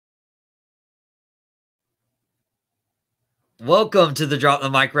Welcome to the Drop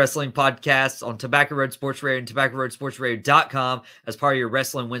the Mic Wrestling Podcast on Tobacco Road Sports Radio and TobaccoRoadSportsRadio.com as part of your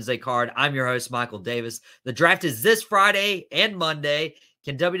Wrestling Wednesday card. I'm your host, Michael Davis. The draft is this Friday and Monday.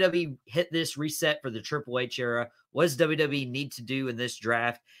 Can WWE hit this reset for the Triple H era? What does WWE need to do in this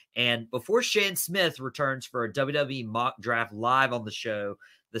draft? And before Shannon Smith returns for a WWE mock draft live on the show,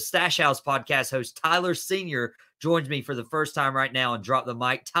 the Stash House podcast host Tyler Sr. joins me for the first time right now on Drop the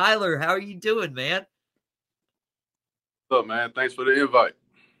Mic. Tyler, how are you doing, man? What's up, man? Thanks for the invite.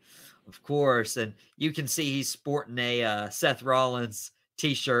 Of course. And you can see he's sporting a Seth Rollins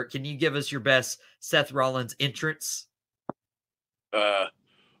t-shirt. Can you give us your best Seth Rollins entrance? Whoa.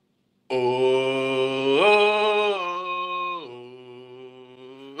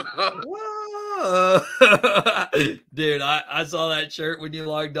 Dude, I saw that shirt when you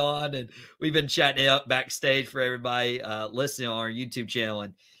logged on, and we've been chatting it up backstage for everybody listening on our YouTube channel.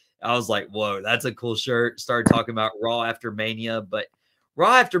 And I was like, whoa, that's a cool shirt. Started talking about Raw after Mania, but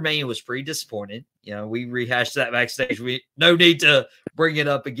Raw after Mania was pretty disappointing. You know, we rehashed that backstage. No need to bring it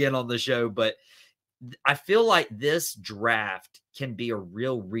up again on the show, but I feel like this draft can be a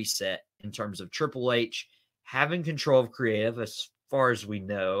real reset in terms of Triple H having control of creative as far as we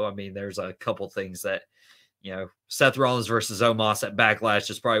know. I mean, there's a couple things that, you know, Seth Rollins versus Omos at Backlash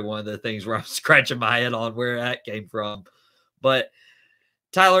is probably one of the things where I'm scratching my head on where that came from. But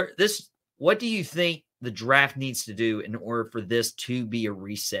Tyler, what do you think the draft needs to do in order for this to be a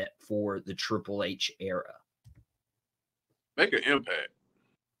reset for the Triple H era? Make an impact.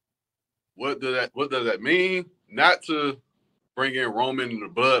 What does that mean? Not to bring in Roman in the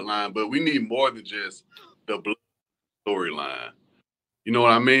bloodline, but we need more than just the blood storyline. You know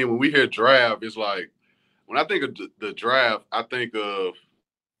what I mean? When we hear draft, it's like, when I think of the draft, I think of,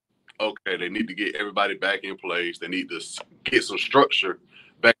 okay, they need to get everybody back in place. They need to get some structure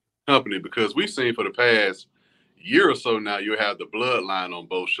back in the company, because we've seen for the past year or so now, you'll have the bloodline on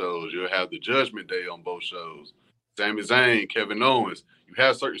both shows. You'll have the Judgment Day on both shows. Sami Zayn, Kevin Owens. You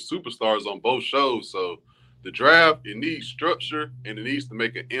have certain superstars on both shows. So the draft, it needs structure and it needs to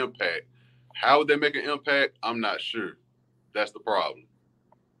make an impact. How would they make an impact? I'm not sure. That's the problem.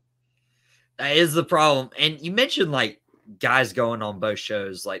 That is the problem. And you mentioned like guys going on both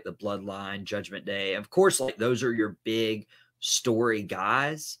shows, like the Bloodline, Judgment Day. Of course, like those are your big story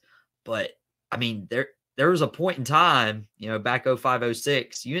guys. But I mean, there was a point in time, you know, back 05,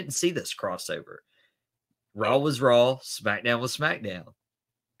 06, you didn't see this crossover. Raw was Raw, SmackDown was SmackDown.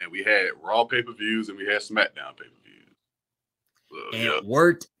 And we had Raw pay-per-views and we had SmackDown pay-per-views. So, and it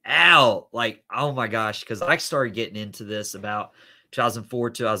worked out. Like, oh my gosh, because I started getting into this about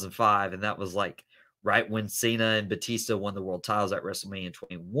 2004, 2005, and that was like right when Cena and Batista won the world titles at WrestleMania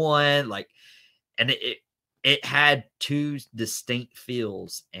 21. Like, and it had two distinct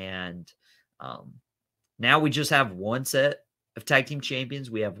feels. And now we just have one set of tag team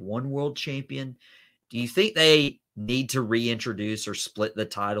champions. We have one world champion. Do you think they need to reintroduce or split the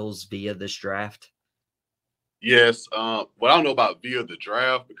titles via this draft? Yes. Well, I don't know about via the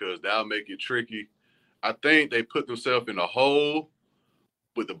draft, because that'll make it tricky. I think they put themselves in a hole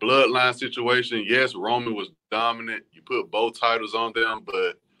with the bloodline situation. Yes, Roman was dominant. You put both titles on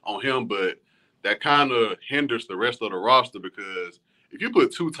him, but that kind of hinders the rest of the roster, because if you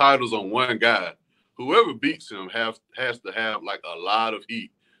put two titles on one guy, whoever beats him has to have like a lot of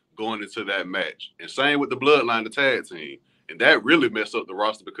heat going into that match. And same with the bloodline, the tag team. And that really messed up the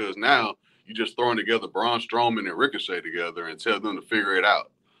roster, because now you're just throwing together Braun Strowman and Ricochet together and tell them to figure it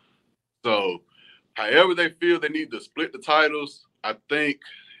out. So however they feel they need to split the titles, I think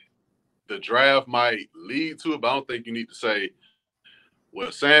the draft might lead to it, but I don't think you need to say,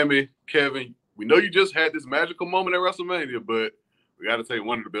 well, Sammy, Kevin, we know you just had this magical moment at WrestleMania, but we got to take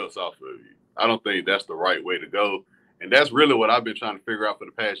one of the belts off of you. I don't think that's the right way to go. And that's really what I've been trying to figure out for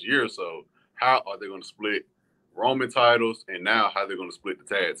the past year or so. How are they going to split Roman titles, and now how they're going to split the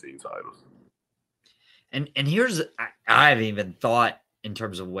tag team titles? And here's, I haven't even thought in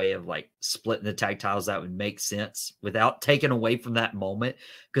terms of way of like splitting the tag titles that would make sense without taking away from that moment.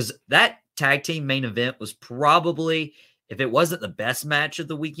 Because that tag team main event was probably, if it wasn't the best match of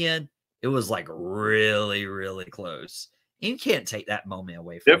the weekend, it was like really, really close. You can't take that moment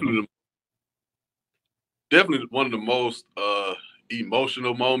away from them. Definitely one of the most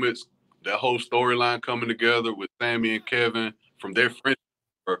emotional moments. That whole storyline coming together with Sammy and Kevin, from their friendship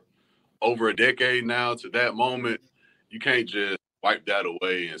for over a decade now to that moment, you can't just wipe that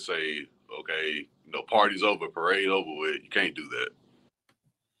away and say, okay, you know, party's over, parade over with. You can't do that.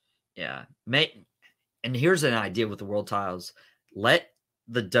 Yeah. And here's an idea with the world titles. Let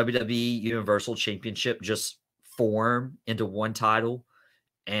the WWE Universal Championship just form into one title,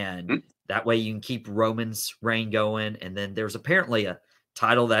 and That way you can keep Roman's reign going. And then there's apparently a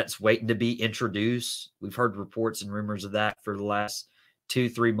title that's waiting to be introduced. We've heard reports and rumors of that for the last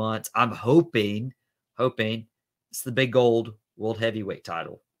 2-3 months. I'm hoping it's the big gold world heavyweight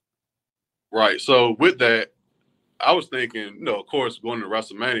title. Right. So with that, I was thinking, of course, going to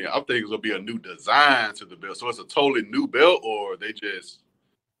WrestleMania, I'm thinking it's going to be a new design to the belt. So it's a totally new belt, or they just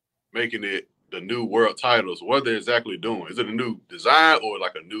making it the new world titles? What they're exactly doing? Is it a new design or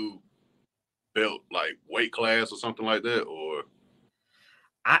like a new belt, like weight class or something like that? Or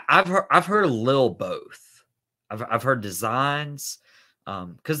I've heard a little both. I've heard designs,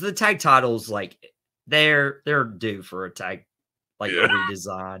 because the tag titles, like they're due for a tag, like a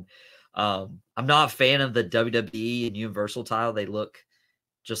redesign. I'm not a fan of the WWE and Universal title. They look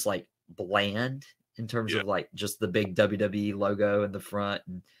just like bland in terms of like just the big WWE logo in the front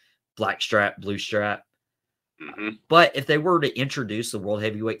and black strap, blue strap. But if they were to introduce the world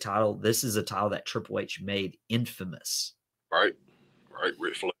heavyweight title, this is a title that Triple H made infamous. Right.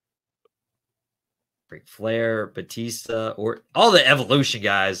 Ric Flair, Batista, or all the Evolution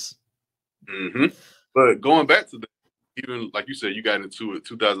guys. But going back to even like you said, you got into it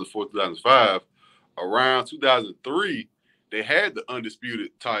 2004, 2005. Around 2003, they had the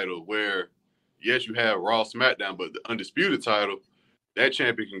Undisputed title where, yes, you have Raw, SmackDown, but the Undisputed title, that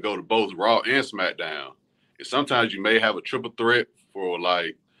champion can go to both Raw and SmackDown. And sometimes you may have a triple threat for,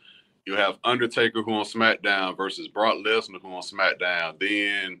 like, you have Undertaker who on SmackDown versus Brock Lesnar who on SmackDown.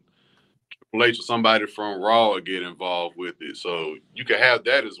 Then Triple H or somebody from Raw will get involved with it. So you can have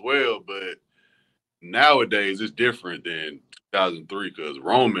that as well, but nowadays it's different than 2003 because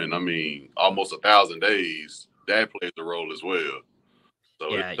Roman, I mean, almost 1,000 days, that plays a role as well. So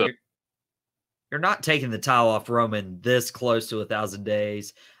yeah, you're not taking the title off Roman this close to 1,000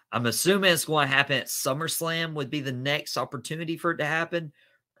 days. I'm assuming it's going to happen at SummerSlam would be the next opportunity for it to happen,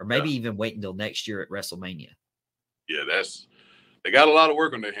 or maybe even wait until next year at WrestleMania. Yeah, they got a lot of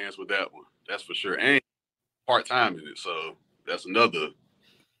work on their hands with that one. That's for sure. And part-time in it, so that's another.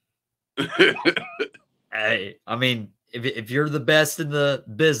 Hey, I mean, if you're the best in the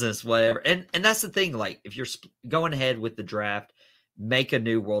business, whatever, and that's the thing. Like, if you're going ahead with the draft, make a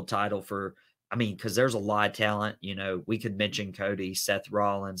new world title for. I mean, because there's a lot of talent. We could mention Cody, Seth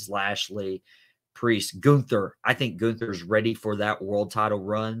Rollins, Lashley, Priest, Gunther. I think Gunther's ready for that world title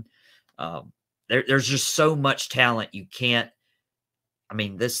run. There's just so much talent. You can't. I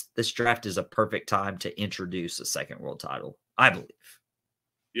mean, this draft is a perfect time to introduce a second world title, I believe.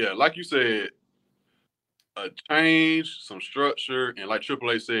 Yeah, like you said, a change, some structure, and like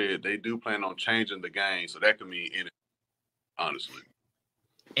Triple H said, they do plan on changing the game, so that could mean anything, honestly.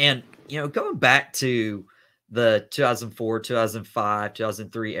 And, going back to the 2004, 2005,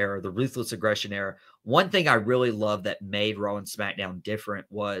 2003 era, the Ruthless Aggression era, one thing I really loved that made Raw and SmackDown different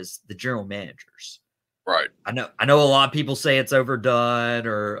was the general managers. Right. I know a lot of people say it's overdone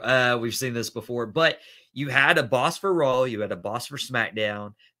or we've seen this before, but you had a boss for Raw, you had a boss for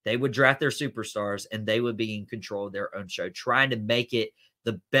SmackDown. They would draft their superstars and they would be in control of their own show, trying to make it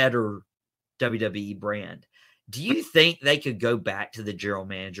the better WWE brand. Do you think they could go back to the general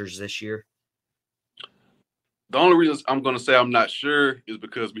managers this year? The only reason I'm going to say I'm not sure is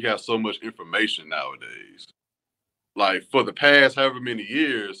because we have so much information nowadays. Like, for the past however many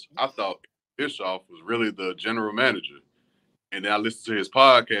years, I thought Bischoff was really the general manager. And then I listened to his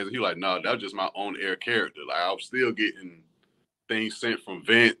podcast, and he like, no, that was just my own air character. Like, I was still getting things sent from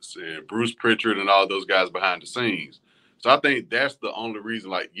Vince and Bruce Pritchard and all those guys behind the scenes. So I think that's the only reason.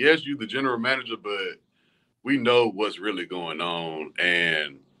 Like, yes, you the general manager, but we know what's really going on.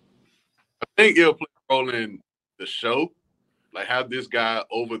 And I think it'll play a role in the show. Like, have this guy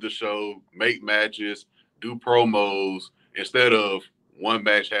over the show, make matches, do promos, instead of one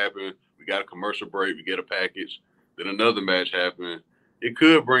match happen, we got a commercial break, we get a package, then another match happen. It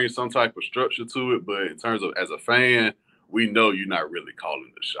could bring some type of structure to it, but in terms of as a fan, we know you're not really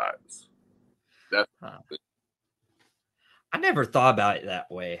calling the shots. I never thought about it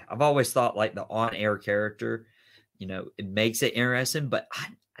that way. I've always thought like the on-air character, it makes it interesting, but I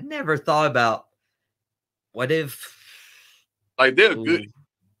never thought about what if like they're good.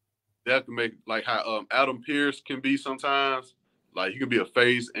 They have to make like how Adam Pearce can be sometimes. Like he can be a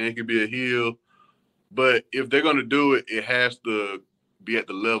face and he can be a heel. But if they're gonna do it, it has to be at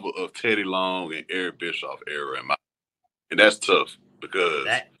the level of Teddy Long and Eric Bischoff era, and that's tough because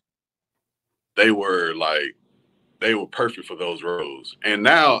they were perfect for those roles. And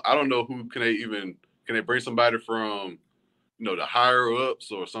now I don't know who can they bring somebody from, the higher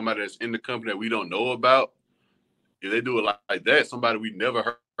ups or somebody that's in the company that we don't know about. If they do it like that, somebody we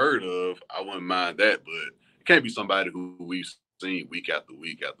never heard of, I wouldn't mind that. But it can't be somebody who we've seen week after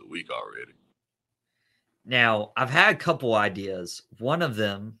week after week already. Now, I've had a couple ideas. One of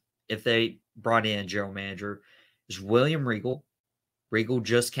them, if they brought in a general manager, is William Regal. Regal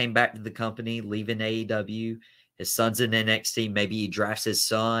just came back to the company, leaving AEW. His son's in NXT. Maybe he drafts his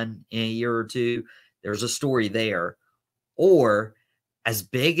son in a year or two. There's a story there. Or as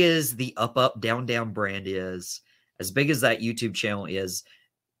big as the Up, Down, Down brand is, as big as that YouTube channel is,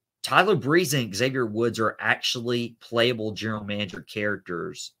 Tyler Breeze and Xavier Woods are actually playable general manager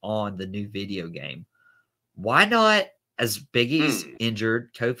characters on the new video game. Why not, as Biggie's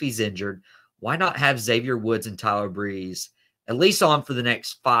injured, Kofi's injured, why not have Xavier Woods and Tyler Breeze at least on for the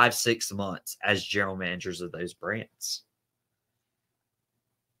next 5-6 months as general managers of those brands?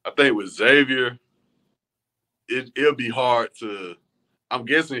 I think with Xavier, it'll be hard to. I'm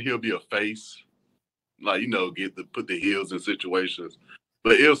guessing he'll be a face, like put the heels in situations,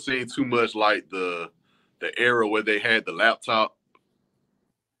 but it'll seem too much like the era where they had the laptop,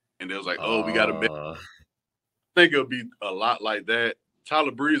 and it was like, oh, we got to make. I think it'll be a lot like that.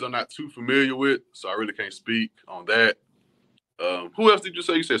 Tyler Breeze, I'm not too familiar with, so I really can't speak on that. Who else did you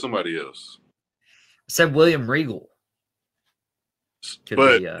say? You said somebody else. I said William Regal.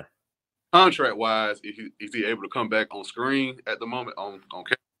 But contract wise, is he able to come back on screen at the moment on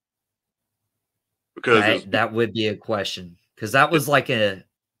camera? Because that would be a question, because that was like a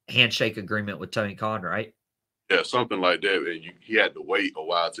handshake agreement with Tony Khan, right? Yeah, something like that. And he had to wait a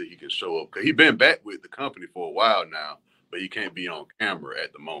while till he could show up, because he's been back with the company for a while now, but he can't be on camera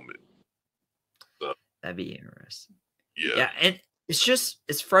at the moment. So that'd be interesting. Yeah, and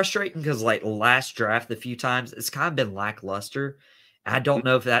it's frustrating because like last draft, a few times it's kind of been lackluster. I don't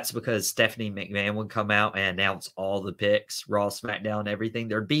know if that's because Stephanie McMahon would come out and announce all the picks, Raw, SmackDown, everything.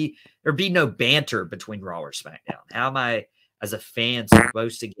 There'd be no banter between Raw or SmackDown. How am I, as a fan,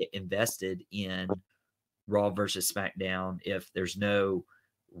 supposed to get invested in Raw versus SmackDown if there's no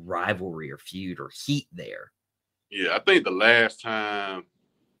rivalry or feud or heat there? Yeah, I think the last time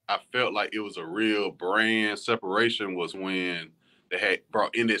I felt like it was a real brand separation was when they had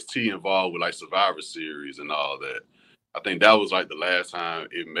brought NXT involved with like Survivor Series and all that. I think that was like the last time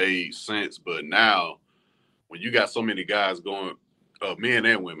it made sense. But now, when you got so many guys going, men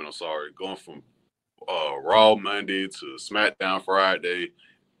and women, going from Raw Monday to SmackDown Friday,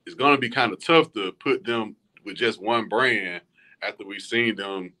 it's going to be kind of tough to put them with just one brand after we've seen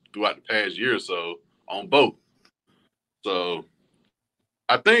them throughout the past year or so on both. So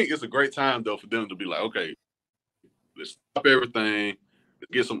I think it's a great time, though, for them to be like, okay, let's stop everything,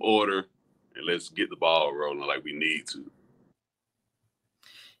 let's get some order, and let's get the ball rolling like we need to.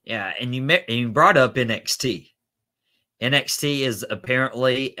 Yeah, and you brought up NXT. NXT is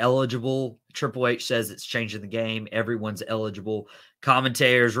apparently eligible. Triple H says it's changing the game. Everyone's eligible.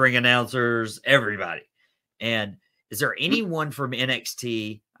 Commentators, ring announcers, everybody. And is there anyone from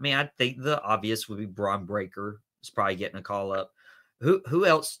NXT? I mean, I think the obvious would be Braun Breaker. Is probably getting a call up. Who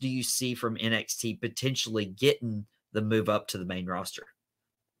else do you see from NXT potentially getting the move up to the main roster?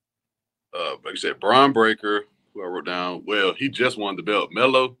 Like you said, Braun Breaker, who I wrote down. Well, he just won the belt.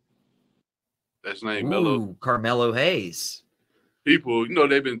 Mello. That's his name, Mello. Carmelo Hayes. People,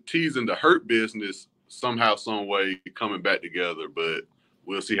 they've been teasing the Hurt Business somehow, some way coming back together, but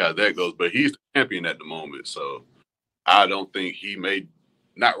we'll see how that goes. But he's the champion at the moment, so I don't think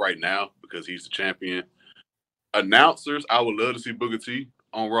not right now, because he's the champion. Announcers, I would love to see Booker T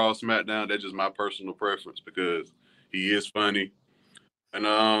on Raw, SmackDown. That's just my personal preference because he is funny. And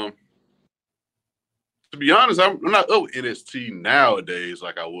to be honest, I'm not up with NXT nowadays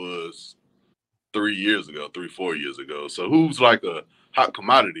like I was 4 years ago. So who's like a hot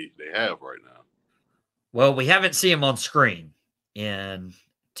commodity they have right now? Well, we haven't seen him on screen in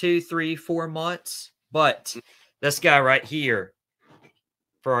 2, 3, 4 months, but this guy right here,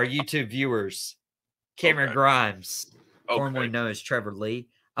 for our YouTube viewers, Cameron Grimes, formerly known as Trevor Lee.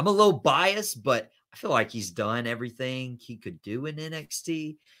 I'm a little biased, but I feel like he's done everything he could do in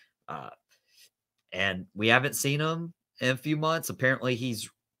NXT. And we haven't seen him in a few months. Apparently, he's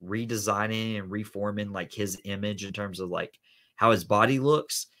redesigning and reforming like his image in terms of like how his body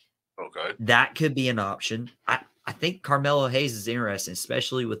looks. Okay. That could be an option. I think Carmelo Hayes is interesting,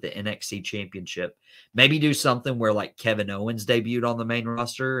 especially with the NXT championship. Maybe do something where like Kevin Owens debuted on the main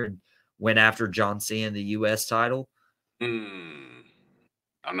roster and went after John Cena the US title. I'm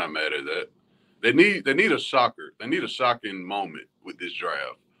not mad at that. They need a shocker. They need a shocking moment with this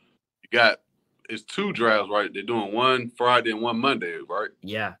draft. It's 2 drafts, right? They're doing one Friday and one Monday, right?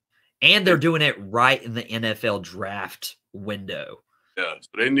 Yeah. And they're doing it right in the NFL draft window. Yeah. So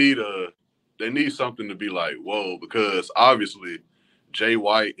they need something to be like, whoa, because obviously Jay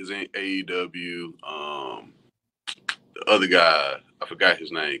White is in AEW. the other guy, I forgot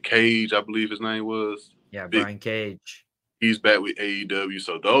his name, Cage, I believe his name was. Yeah, Brian Cage. He's back with AEW.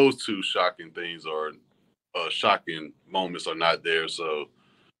 So those two shocking things are shocking moments are not there. So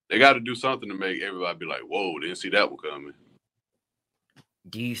they got to do something to make everybody be like, whoa, didn't see that one coming.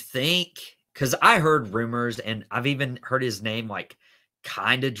 Do you think, because I heard rumors and I've even heard his name like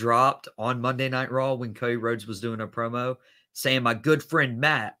kind of dropped on Monday Night Raw when Cody Rhodes was doing a promo saying my good friend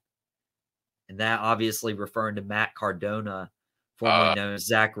Matt, and that obviously referring to Matt Cardona, formerly known as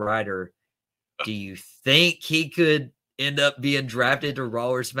Zack Ryder. Do you think he could end up being drafted to Raw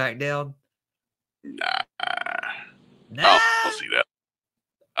or SmackDown? Nah. Nah. I don't see that.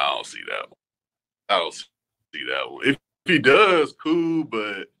 I don't see that one. If he does, cool,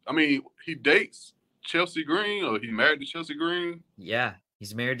 but I mean, he dates Chelsea Green, or he married to Chelsea Green. Yeah,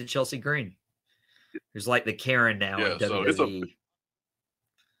 he's married to Chelsea Green, who's like the Karen now in WWE. So WWE.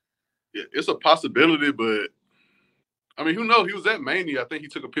 It's a possibility, but I mean, who knows? He was at Mania. I think he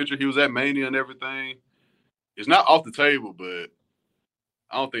took a picture. He was at Mania and everything. It's not off the table, but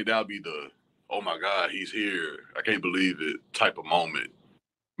I don't think that'll be the, oh my God, he's here, I can't believe it type of moment.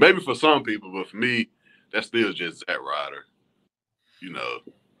 Maybe for some people, but for me, that's still just Zack Ryder. You know.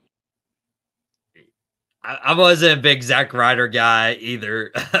 I wasn't a big Zack Ryder guy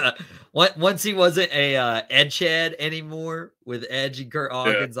either. Once he wasn't a Edgehead anymore with Edge and Kurt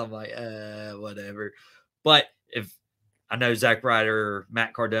Hawkins, I'm like, whatever. But if I know Zack Ryder,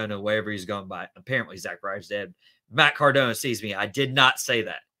 Matt Cardona, wherever he's going by, apparently Zack Ryder's dead. Matt Cardona sees me. I did not say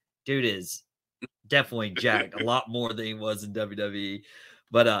that. Dude is definitely jacked a lot more than he was in WWE.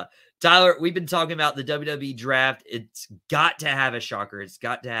 But Tyler, we've been talking about the WWE draft. It's got to have a shocker. It's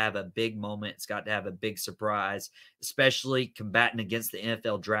got to have a big moment. It's got to have a big surprise, especially combating against the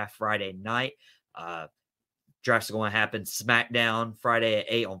NFL draft Friday night. Draft's going to happen SmackDown Friday at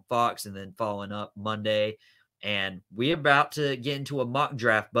 8 on Fox, and then following up Monday. And we're about to get into a mock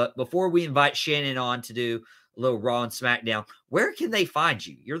draft. But before we invite Shannon on to do a little Raw and SmackDown, where can they find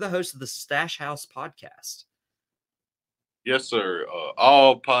you? You're the host of the Stash House podcast. Yes, sir.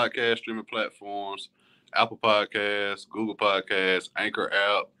 All podcast streaming platforms, Apple Podcasts, Google Podcasts, Anchor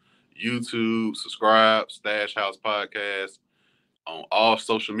app, YouTube, subscribe, Stash House Podcast, on all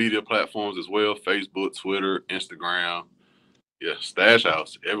social media platforms as well, Facebook, Twitter, Instagram. Yeah, Stash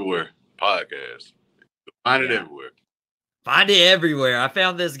House, everywhere. Podcast. Find it everywhere. Find it everywhere. I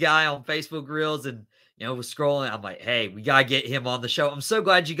found this guy on Facebook Reels and, was scrolling. I'm like, hey, we got to get him on the show. I'm so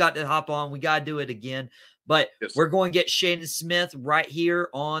glad you got to hop on. We got to do it again. But we're going to get Shannon Smith right here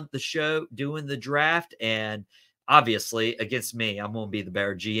on the show doing the draft. And obviously, against me, I'm going to be the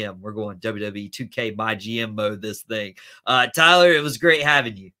better GM. We're going WWE 2K my GM mode this thing. Tyler, it was great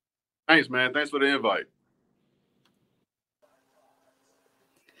having you. Thanks, man. Thanks for the invite.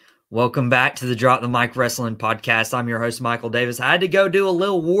 Welcome back to the Drop the Mic Wrestling Podcast. I'm your host, Michael Davis. I had to go do a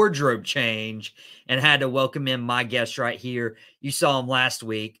little wardrobe change and had to welcome in my guest right here. You saw him last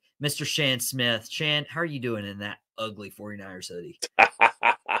week, Mr. Shannon Smith. Shan, how are you doing in that ugly 49ers hoodie?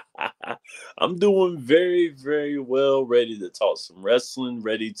 I'm doing very, very well, ready to talk some wrestling,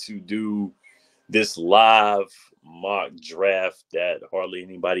 ready to do this live mock draft that hardly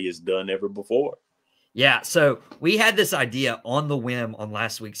anybody has done ever before. Yeah, so we had this idea on the whim on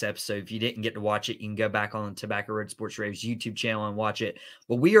last week's episode. If you didn't get to watch it, you can go back on the Tobacco Road Sports Raves YouTube channel and watch it.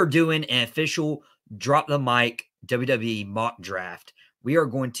 But we are doing an official Drop the Mic WWE mock draft. We are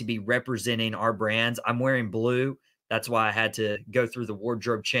going to be representing our brands. I'm wearing blue. That's why I had to go through the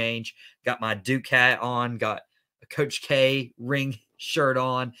wardrobe change. Got my Duke hat on, got a Coach K ring shirt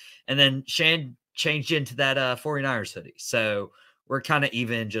on, and then Shan changed into that 49ers hoodie. So we're kind of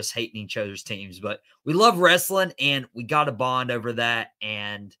even just hating each other's teams, but we love wrestling and we got a bond over that.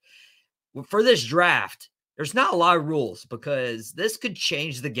 And for this draft, there's not a lot of rules because this could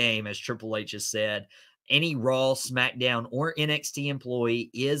change the game, as Triple H has said. Any Raw, SmackDown, or NXT employee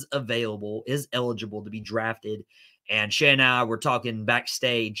is eligible to be drafted. And Shay and I were talking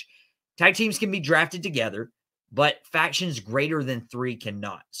backstage. Tag teams can be drafted together, but factions greater than 3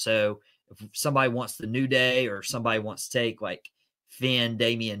 cannot. So if somebody wants the New Day or somebody wants to take like Finn,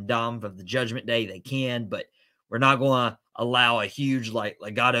 Damian, Dom of the Judgment Day, they can, but we're not going to allow a huge like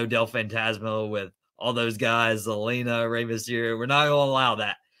Legado del Fantasma with all those guys, Zelina, Rey Mysterio. We're not going to allow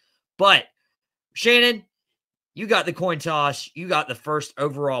that. But Shannon, you got the coin toss. You got the first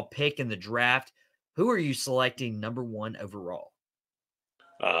overall pick in the draft. Who are you selecting number 1 overall?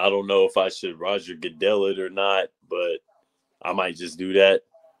 I don't know if I should Roger Goodell it or not, but I might just do that.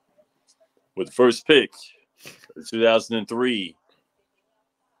 With the first pick, 2003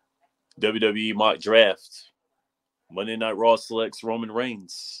 WWE mock draft, Monday Night Raw selects Roman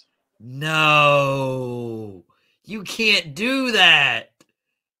Reigns. No. You can't do that.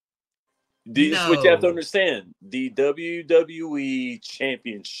 This is what you have to understand. The WWE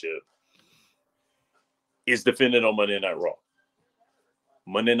Championship is defended on Monday Night Raw.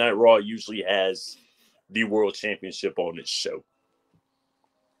 Monday Night Raw usually has the World Championship on its show.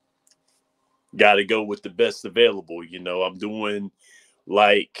 Got to go with the best available. You know, I'm doing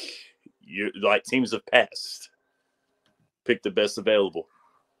like teams have passed. Pick the best available.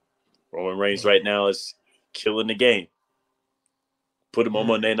 Roman Reigns right now is killing the game. Put him on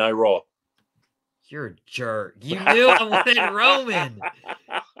Monday Night Raw. You're a jerk. You knew I wanted Roman.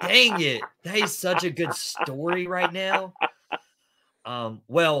 Dang it. That is such a good story right now.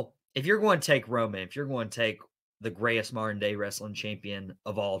 Well, if you're going to take Roman, if you're going to take the greatest modern day wrestling champion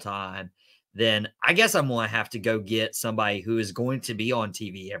of all time, then I guess I'm going to have to go get somebody who is going to be on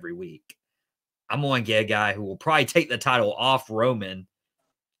TV every week. I'm going to get a guy who will probably take the title off Roman.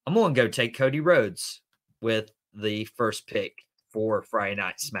 I'm going to go take Cody Rhodes with the first pick for Friday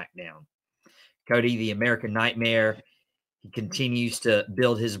Night SmackDown. Cody, the American Nightmare, he continues to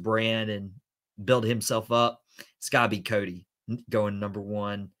build his brand and build himself up. It's got to be Cody going number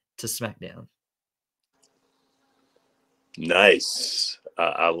 1 to SmackDown. Nice.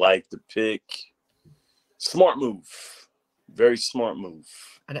 I like the pick. Smart move. Very smart move.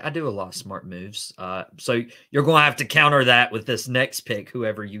 I do a lot of smart moves. So you're going to have to counter that with this next pick,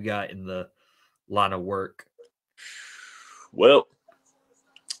 whoever you got in the line of work. Well,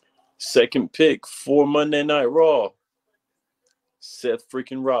 second pick for Monday Night Raw, Seth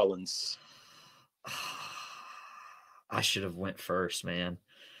freaking Rollins. I should have went first, man.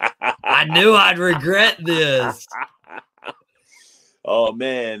 I knew I'd regret this. Oh,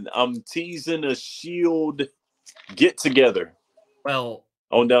 man. I'm teasing a Shield get-together. Well,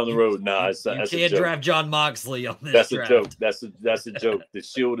 on down the road. Nah, you can't draft John Moxley on this draft. A joke. That's a joke. The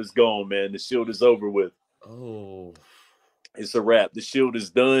Shield is gone, man. The Shield is over with. Oh. It's a wrap. The Shield is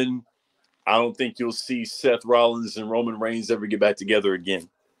done. I don't think you'll see Seth Rollins and Roman Reigns ever get back together again.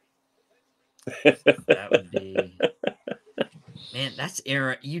 That would be, man. That's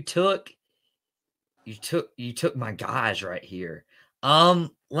Aaron. You took my guys right here.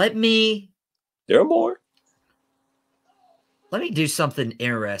 Let me. There are more. Let me do something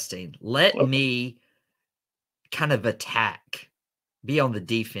interesting. Let me kind of be on the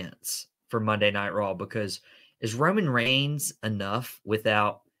defense for Monday Night Raw, because is Roman Reigns enough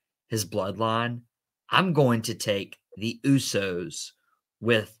without his bloodline? I'm going to take the Usos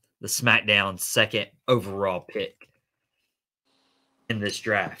with the SmackDown second overall pick in this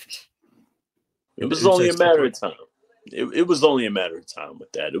draft. It was only a matter of time. It was only a matter of time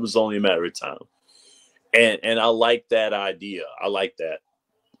with that. It was only a matter of time. And I like that idea. I like that.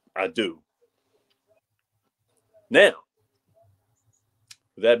 I do. Now,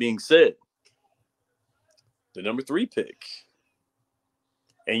 with that being said, the number 3 pick.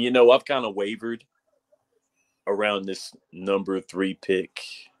 And, you know, I've kind of wavered around this number 3 pick.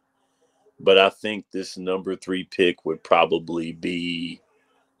 But I think this number 3 pick would probably be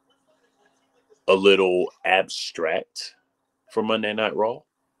a little abstract for Monday Night Raw.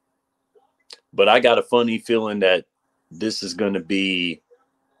 But I got a funny feeling that this is going to be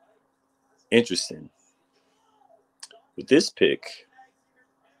interesting. With this pick,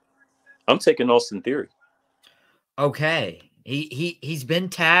 I'm taking Austin Theory. Okay. He's been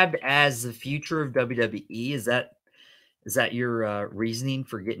tabbed as the future of WWE. Is that your reasoning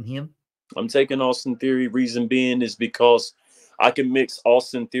for getting him? I'm taking Austin Theory. Reason being is because I can mix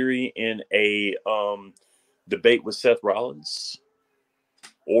Austin Theory in a debate with Seth Rollins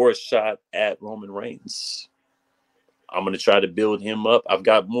or a shot at Roman Reigns. I'm going to try to build him up. I've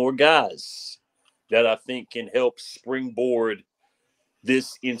got more guys that I think can help springboard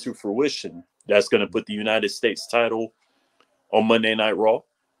this into fruition. That's going to put the United States title on Monday Night Raw.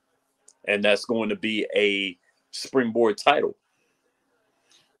 And that's going to be a springboard title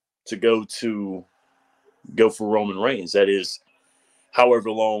to go for Roman Reigns. That is however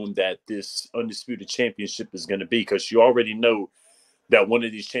long that this undisputed championship is going to be, because you already know that one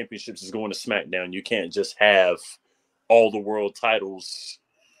of these championships is going to SmackDown. You can't just have all the world titles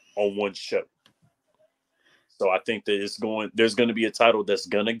on one show. So I think that there's going to be a title that's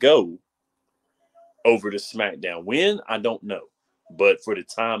going to go over to SmackDown. When? I don't know. But for the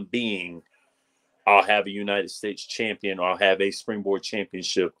time being, I'll have a United States champion, or I'll have a springboard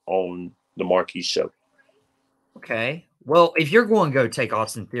championship on the marquee show. Okay. Well, if you're going to go take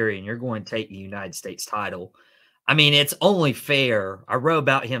Austin Theory and you're going to take the United States title, I mean, it's only fair. I wrote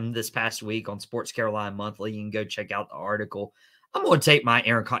about him this past week on Sports Carolina Monthly. You can go check out the article. I'm going to take my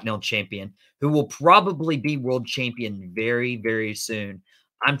Intercontinental champion, who will probably be world champion very, very soon.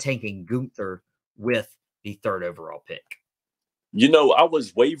 I'm taking Gunther with the 3rd overall pick. You know, I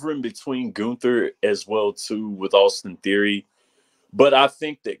was wavering between Gunther as well, too, with Austin Theory. But I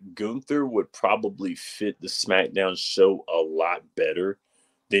think that Gunther would probably fit the SmackDown show a lot better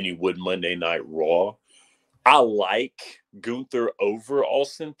than he would Monday Night Raw. I like Gunther over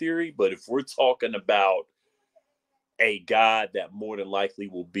Austin Theory, but if we're talking about a guy that more than likely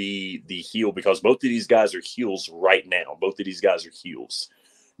will be the heel, because both of these guys are heels right now. Both of these guys are heels.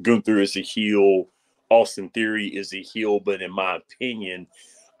 Gunther is a heel. Austin Theory is a heel. But in my opinion,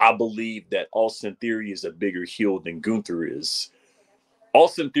 I believe that Austin Theory is a bigger heel than Gunther is.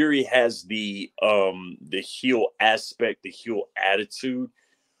 Austin Theory has the heel aspect, the heel attitude,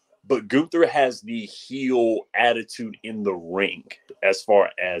 but Gunther has the heel attitude in the ring as far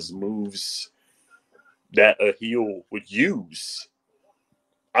as moves that a heel would use.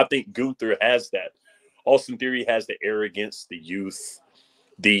 I think Gunther has that. Austin Theory has the arrogance, the youth,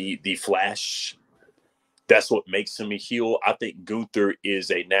 the flash. That's what makes him a heel. I think Gunther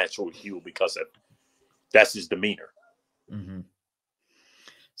is a natural heel because that's his demeanor. Mm-hmm.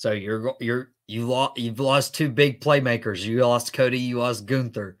 So you've lost 2 big playmakers. You lost Cody. You lost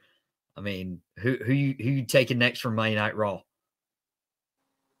Gunther. I mean, who you taking next from Monday Night Raw?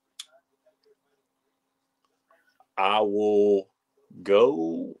 I will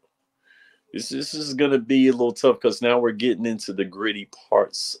go. This is going to be a little tough because now we're getting into the gritty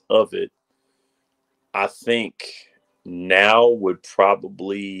parts of it. I think now would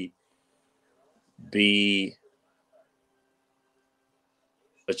probably be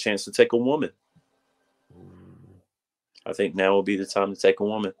a chance to take a woman. I think now will be the time to take a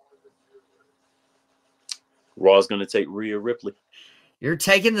woman. Raw's going to take Rhea Ripley. You're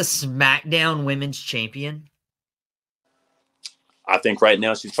taking the SmackDown Women's Champion? I think right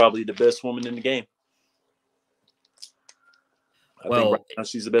now she's probably the best woman in the game. I think right now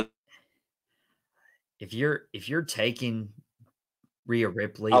she's the best. If you're taking Rhea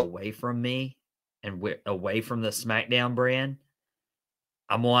Ripley away from me and away from the SmackDown brand,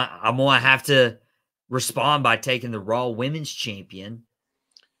 I'm gonna have to respond by taking the Raw Women's Champion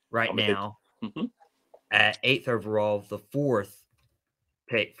right now at 8th overall, the 4th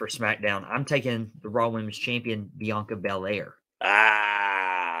pick for SmackDown. I'm taking the Raw Women's Champion, Bianca Belair.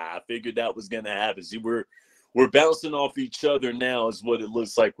 I figured that was gonna happen. See, we're bouncing off each other now, is what it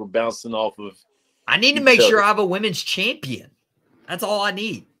looks like. We're bouncing off of. I need to make sure I have a women's champion. That's all I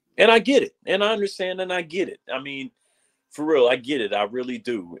need. And I get it, and I understand, and I get it. I mean, for real, I get it. I really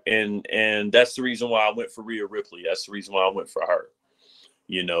do. And that's the reason why I went for Rhea Ripley. That's the reason why I went for her.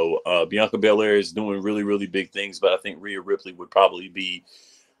 You know, Bianca Belair is doing really, really big things, but I think Rhea Ripley would probably be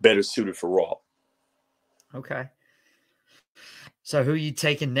better suited for Raw. Okay. So who are you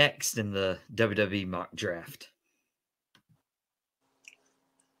taking next in the WWE mock draft?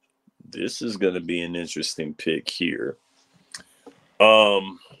 This is going to be an interesting pick here.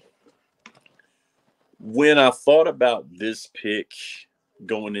 When I thought about this pick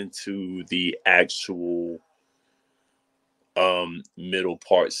going into the actual middle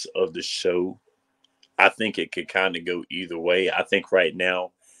parts of the show, I think it could kind of go either way. I think right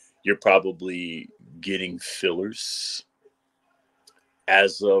now you're probably getting fillers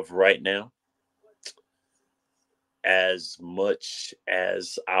as of right now. As much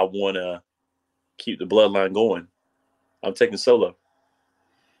as I want to keep the bloodline going, I'm taking Solo. I'm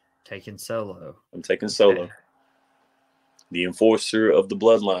taking Solo. Okay. The enforcer of the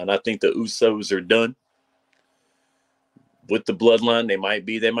bloodline. I think the Usos are done with the bloodline. They might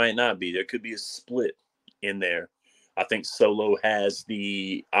be, they might not be. There could be a split in there. I think Solo has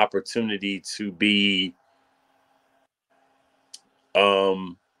the opportunity to be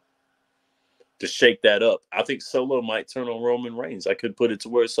to shake that up. I think Solo might turn on Roman Reigns. I could put it to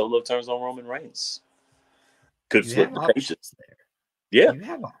where Solo turns on Roman Reigns. Could flip the pages there. Yeah. You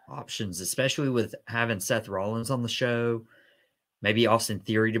have options, especially with having Seth Rollins on the show, maybe Austin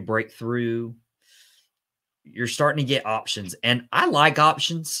Theory to break through. You're starting to get options, and I like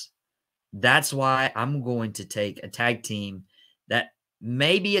options. That's why I'm going to take a tag team that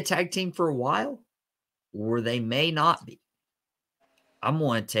may be a tag team for a while, or they may not be. I'm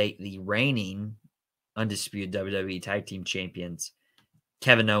going to take the reigning undisputed WWE Tag Team Champions,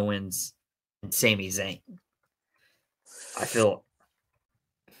 Kevin Owens and Sami Zayn. I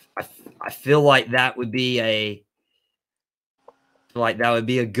feel like that would be a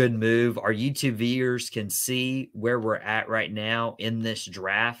good move. Our YouTube viewers can see where we're at right now in this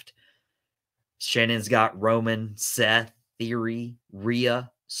draft. Shannon's got Roman, Seth, Theory, Rhea,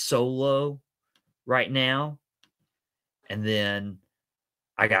 Solo right now. And then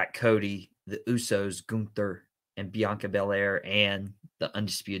I got Cody, the Usos, Gunther, and Bianca Belair and the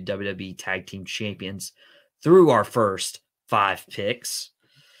undisputed WWE Tag Team Champions through our first 5 picks.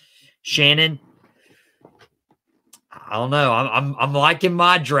 Shannon, I don't know. I'm liking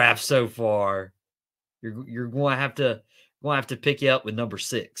my draft so far. You're going to have to pick you up with number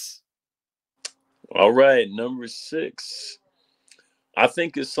 6. All right, number 6. I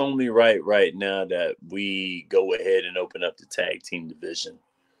think it's only right now that we go ahead and open up the tag team division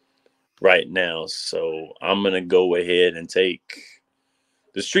right now. So I'm going to go ahead and take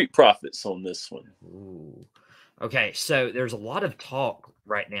the Street Profits on this one. Ooh. Okay, so there's a lot of talk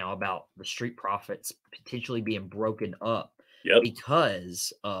right now about the Street Profits potentially being broken up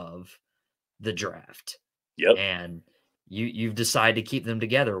because of the draft. Yep. And you've decided to keep them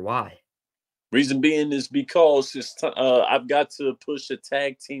together. Why? Reason being is because I've got to push a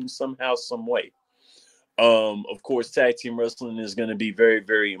tag team somehow, some way. Of course, tag team wrestling is going to be very,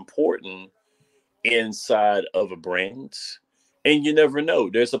 very important inside of a brand. And you never know.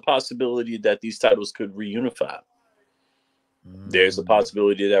 There's a possibility that these titles could reunify. There's a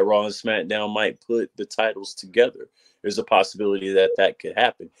possibility that Raw and SmackDown might put the titles together. There's a possibility that that could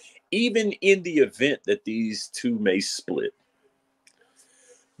happen. Even in the event that these two may split,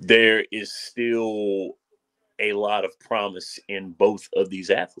 there is still a lot of promise in both of these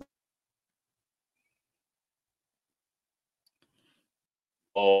athletes.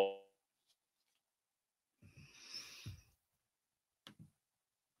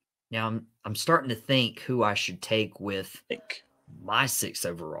 Now I'm starting to think who I should take with my 6th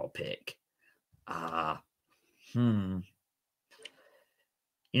overall pick. You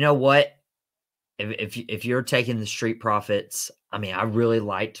know what? If you're taking the Street Profits, I mean, I really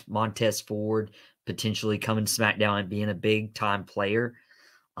liked Montez Ford potentially coming to SmackDown and being a big time player.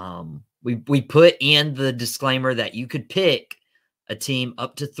 We put in the disclaimer that you could pick a team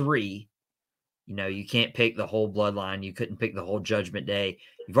up to 3. You know, you can't pick the whole Bloodline. You couldn't pick the whole Judgment Day.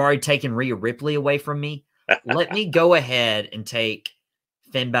 You've already taken Rhea Ripley away from me. Let me go ahead and take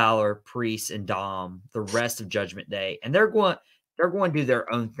Finn Balor, Priest, and Dom the rest of Judgment Day, and they're going to do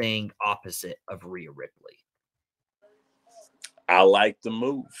their own thing opposite of Rhea Ripley. I like the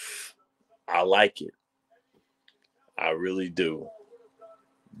move. I like it. I really do.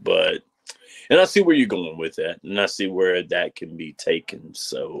 And I see where you're going with that, and I see where that can be taken.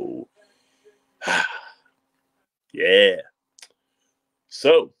 So, yeah.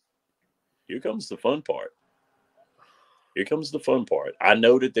 So, here comes the fun part. I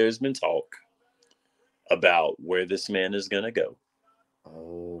know that there's been talk about where this man is going to go.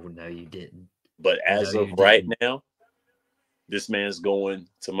 Oh, no, you didn't. But as of right now, this man's going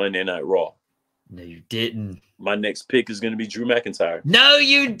to Monday Night Raw. No, you didn't. My next pick is going to be Drew McIntyre. No,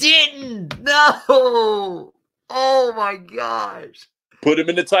 you didn't. No. Oh, my gosh. Put him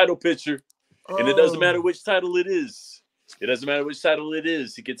in the title picture. Oh. And it doesn't matter which title it is.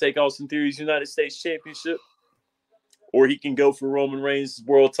 He can take Austin Theory's United States Championship, or he can go for Roman Reigns'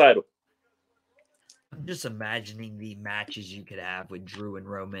 world title. I'm just imagining the matches you could have with Drew and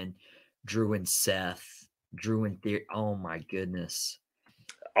Roman, Drew and Seth, Drew and Theory. Oh, my goodness.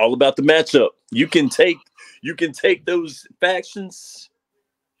 All about the matchup. You can take those factions.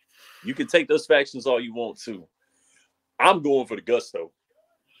 You can take those factions all you want to. I'm going for the gusto.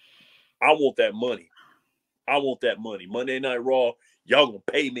 I want that money. Monday Night Raw, y'all gonna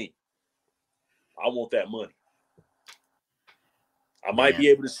pay me. I want that money. I might be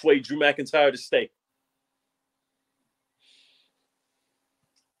able to sway Drew McIntyre to stay.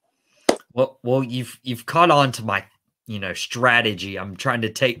 Well, you've caught on to my strategy. I'm trying to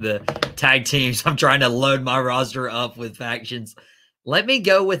take the tag teams. I'm trying to load my roster up with factions. Let me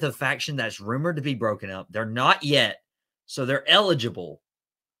go with a faction that's rumored to be broken up. They're not yet, so they're eligible.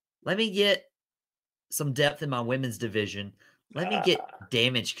 Let me get some depth in my women's division. Let me get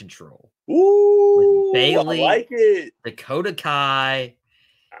Damage Control. Ooh, with Bailey, I like it. Dakota Kai,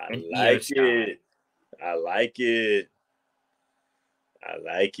 and Io Sky. I like it.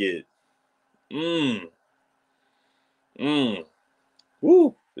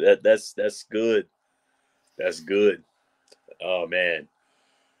 Woo. That's good. That's good. Oh man.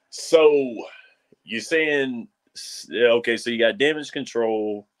 So you're saying, okay, so you got Damage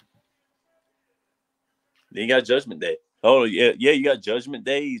Control. Then you got Judgment Day. Oh yeah, you got Judgment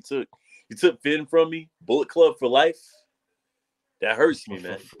Day. You took Finn from me. Bullet Club for life. That hurts me,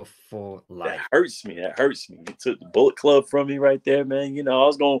 man. For life. That hurts me. You took the Bullet Club from me right there, man. I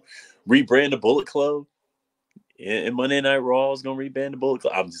was gonna rebrand the Bullet Club. In Monday Night Raw, I was gonna rebrand the Bullet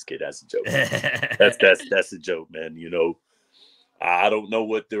Club. I'm just kidding. That's a joke. That's a joke, man. I don't know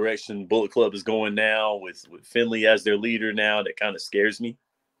what direction Bullet Club is going now with Finley as their leader now. That kind of scares me.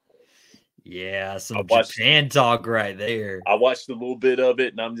 Yeah, some Japan talk right there. I watched a little bit of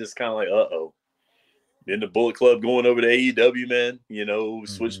it, and I'm just kind of like, uh-oh. Then the Bullet Club going over to AEW, man. You know,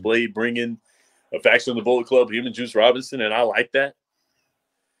 Switchblade bringing a faction of the Bullet Club, him and Juice Robinson, and I like that.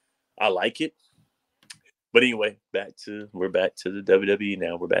 I like it. But anyway, we're back to the WWE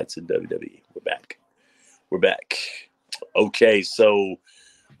now. We're back to the WWE. We're back. Okay, so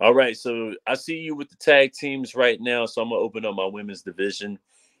all right, so I see you with the tag teams right now, so I'm gonna open up my women's division,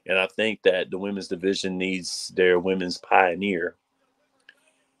 and I think that the women's division needs their women's pioneer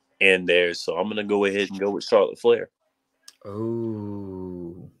in there, so I'm gonna go ahead and go with Charlotte Flair.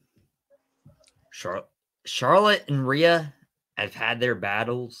 Oh, Charlotte and Rhea have had their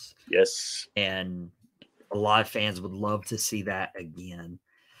battles. Yes, and a lot of fans would love to see that again.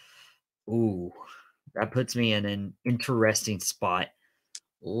 Ooh, that puts me in an interesting spot.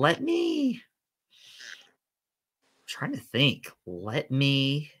 I'm trying to think. Let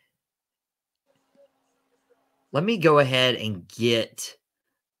me go ahead and get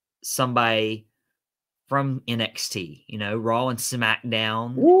somebody from NXT. You know, Raw and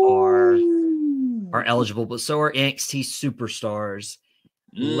SmackDown are eligible, but so are NXT superstars.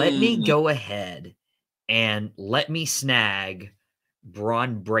 Let me go ahead and let me snag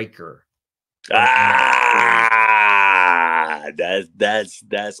Braun Breaker.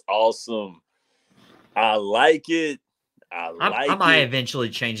 That's awesome. I like it. I might eventually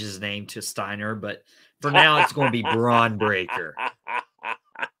change his name to Steiner, but for now it's going to be Braun Breaker.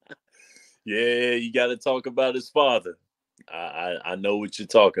 Yeah, you got to talk about his father. I know what you're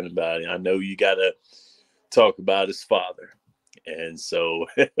talking about. I know you got to talk about his father. And so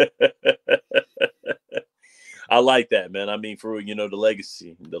I like that, man. I mean, for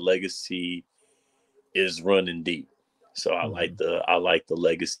the legacy is running deep. So I like the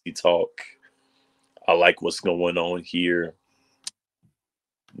legacy talk. I like what's going on here.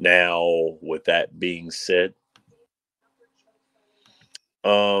 Now, with that being said,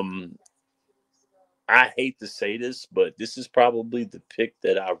 I hate to say this, but this is probably the pick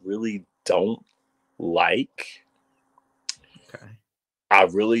that I really don't like. Okay. I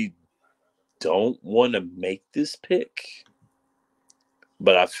really don't want to make this pick,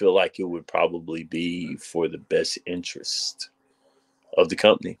 but I feel like it would probably be for the best interest of the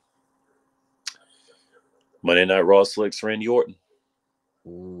company. Monday Night Raw selects Randy Orton.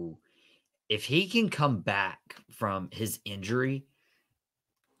 Ooh. If he can come back from his injury,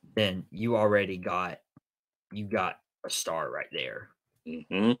 then you got a star right there.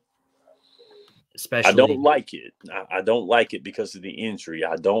 Mm-hmm. Especially, I don't like it. I don't like it because of the injury.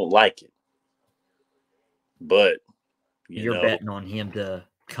 I don't like it. But you're betting on him to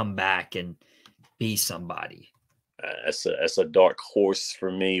come back and be somebody. That's a dark horse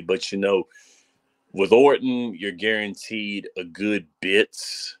for me. But with Orton, you're guaranteed a good bit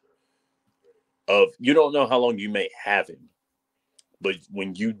of. You don't know how long you may have him, but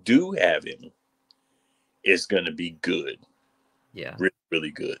when you do have him, it's going to be good. Yeah, really,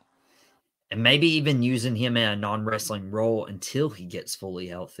 really good. And maybe even using him in a non-wrestling role until he gets fully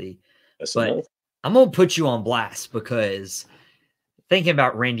healthy. But enough. I'm going to put you on blast because thinking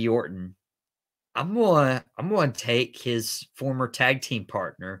about Randy Orton, I'm going to take his former tag team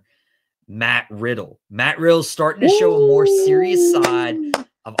partner, Matt Riddle. Matt Riddle's starting to show a more serious side.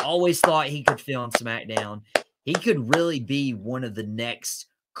 I've always thought he could fit on SmackDown. He could really be one of the next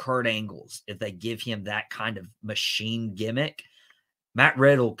Kurt Angles if they give him that kind of machine gimmick. Matt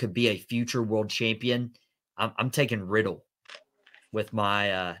Riddle could be a future world champion. I'm taking Riddle with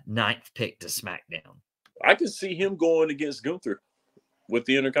my 9th pick to SmackDown. I could see him going against Gunther with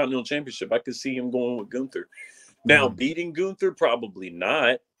the Intercontinental Championship. I could see him going with Gunther. Now, beating Gunther, probably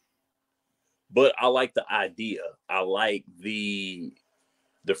not. But I like the idea. I like the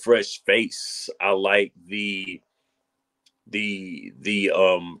fresh face. I like the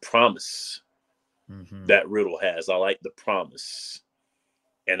promise that Riddle has. I like the promise.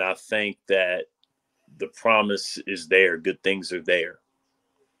 And I think that the promise is there. Good things are there.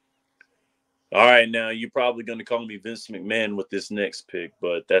 All right, now you're probably going to call me Vince McMahon with this next pick,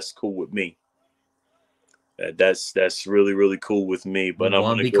 but that's cool with me. That's really, really cool with me. But I'm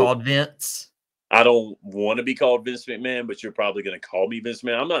going to be called Vince. I don't want to be called Vince McMahon, but you're probably going to call me Vince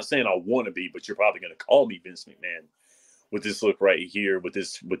McMahon. I'm not saying I want to be, but you're probably going to call me Vince McMahon with this look right here, with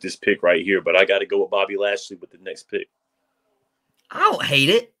this pick right here. But I got to go with Bobby Lashley with the next pick. I don't hate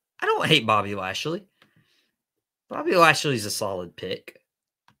it. I don't hate Bobby Lashley. Bobby Lashley's a solid pick.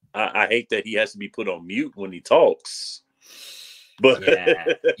 I hate that he has to be put on mute when he talks. But yeah,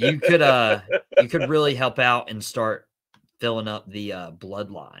 you could really help out and start filling up the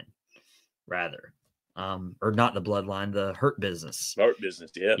bloodline, rather, or not the bloodline, the Hurt Business. Hurt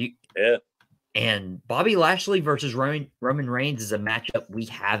Business, yeah, yeah. And Bobby Lashley versus Roman Reigns is a matchup we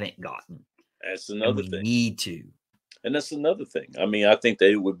haven't gotten. That's another we thing. Need to. And that's another thing. I mean, I think that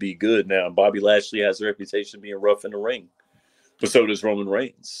it would be good now. Bobby Lashley has a reputation of being rough in the ring, but so does Roman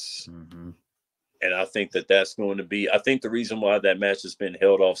Reigns. Mm-hmm. And I think that that's going to be – I think the reason why that match has been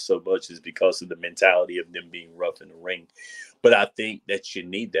held off so much is because of the mentality of them being rough in the ring. But I think that you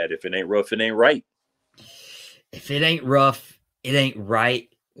need that. If it ain't rough, it ain't right. If it ain't rough, it ain't right.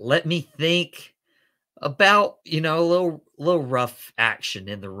 Let me think about, a little rough action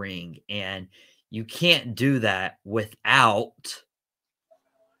in the ring. And you can't do that without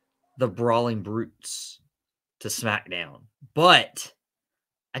the Brawling Brutes to SmackDown. But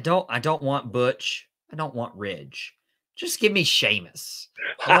I don't want Butch. I don't want Ridge. Just give me Sheamus.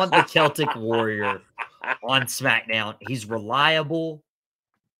 I want the Celtic Warrior on SmackDown. He's reliable.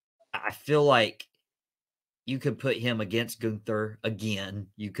 I feel like you could put him against Gunther again.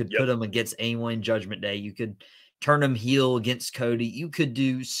 You could put him against anyone in Judgment Day. You could turn him heel against Cody. You could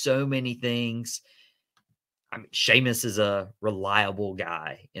do so many things. I mean, Sheamus is a reliable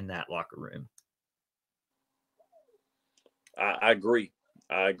guy in that locker room. I agree.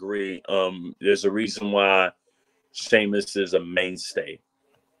 There's a reason why Sheamus is a mainstay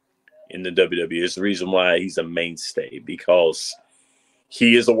in the WWE. There's a reason why he's a mainstay, because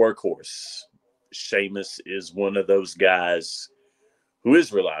he is a workhorse. Sheamus is one of those guys who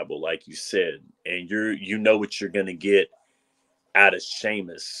is reliable, like you said, and you know what you're going to get out of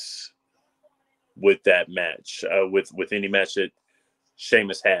Sheamus with that match, with any match that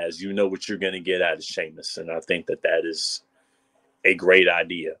Sheamus has. You know what you're going to get out of Sheamus, and I think that is a great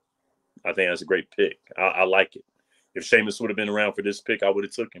idea. I think that's a great pick. I like it. If Sheamus would have been around for this pick, I would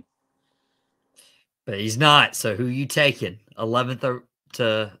have took him. But he's not. So who you taking? 11th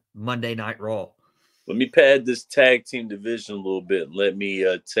to Monday Night Raw. Let me pad this tag team division a little bit. And let me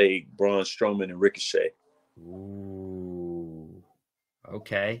take Braun Strowman and Ricochet. Ooh.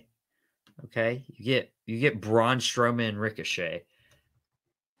 Okay. You get Braun Strowman and Ricochet.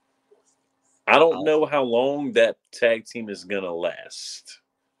 I don't know how long that tag team is gonna last.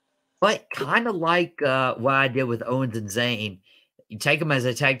 But kind of like what I did with Owens and Zayn. You take them as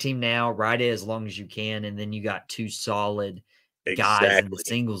a tag team now, ride it as long as you can, and then you got two solid guys in the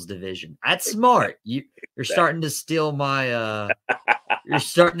singles division. That's smart. You're starting to steal my you're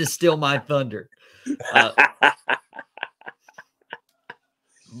starting to steal my thunder.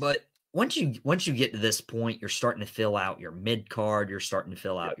 But once you get to this point, you're starting to fill out your mid card. You're starting to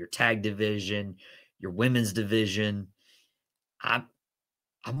fill out your tag division, your women's division. I'm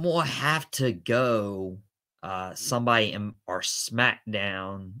gonna have to go somebody in our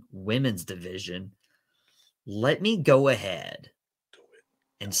SmackDown women's division. Let me go ahead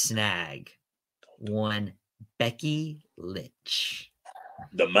and snag one Becky Lynch.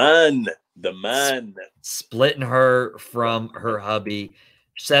 The man. Splitting her from her hubby.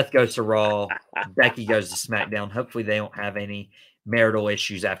 Seth goes to Raw. Becky goes to SmackDown. Hopefully they don't have any marital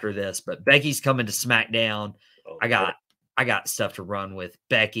issues after this, but Becky's coming to SmackDown. Oh, I got stuff to run with.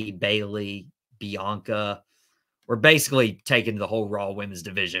 Becky, Bayley, Bianca. We're basically taking the whole Raw women's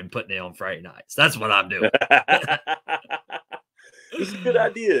division and putting it on Friday nights. That's what I'm doing. It's a good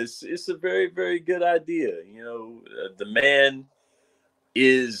idea. It's a very, very good idea. The man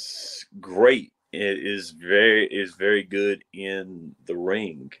is great. It is very good in the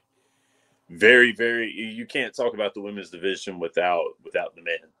ring. Very, very. You can't talk about the women's division without the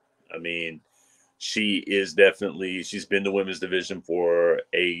man. I mean, she's been the women's division for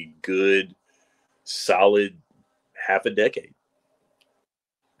a good, solid half a decade.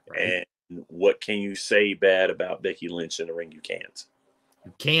 Right. And what can you say bad about Becky Lynch in the ring? You can't.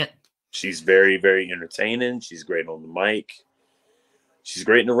 You can't. She's very, very entertaining. She's great on the mic. She's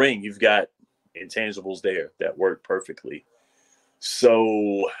great in the ring. You've got intangibles there that work perfectly.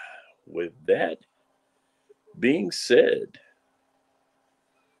 So with that being said,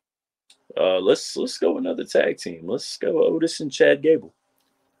 let's go another tag team. Let's go Otis and Chad Gable.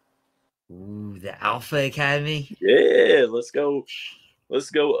 Ooh, the Alpha Academy. Yeah, let's go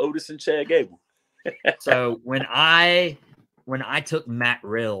Otis and Chad Gable. So when I took Matt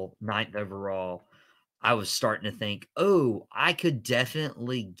Riddle 9th overall, I was starting to think, I could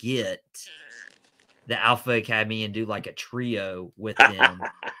definitely get the Alpha Academy and do like a trio with them.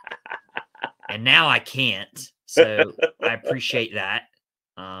 And now I can't. So I appreciate that.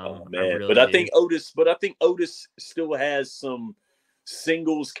 Man. Really I think Otis still has some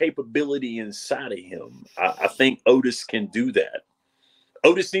singles capability inside of him. I think Otis can do that.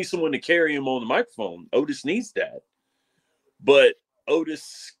 Otis needs someone to carry him on the microphone. Otis needs that. But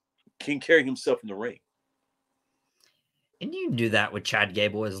Otis can carry himself in the ring. And you can do that with Chad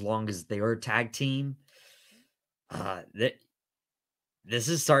Gable as long as they are a tag team. This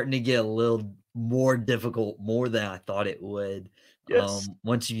is starting to get a little more difficult, more than I thought it would. Yes.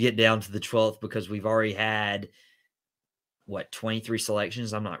 Once you get down to the 12th, because we've already had, 23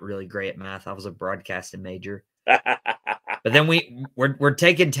 selections? I'm not really great at math. I was a broadcasting major. But then we're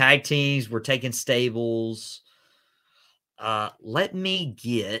taking tag teams, we're taking stables. Let me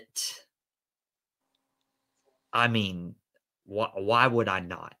get, I mean, why would I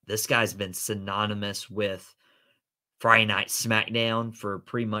not? This guy's been synonymous with Friday Night SmackDown for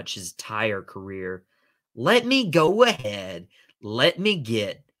pretty much his entire career. Let me go ahead. Let me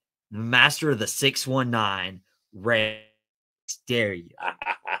get the master of the 619, Rey Mysterio.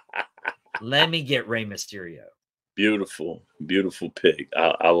 Let me get Rey Mysterio. Beautiful, beautiful pick.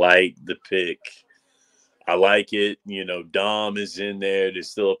 I like the pick. I like it. You know, Dom is in there. There's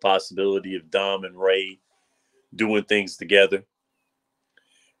still a possibility of Dom and Ray doing things together.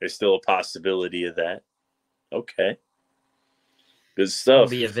 There's still a possibility of that. Okay. Good stuff. It'll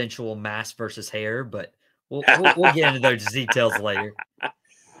be eventual mask versus hair, but we'll get into those details later.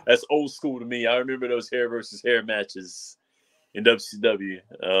 That's old school to me. I remember those hair versus hair matches in WCW.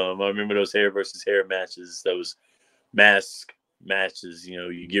 I remember those hair versus hair matches. Those mask matches. You know,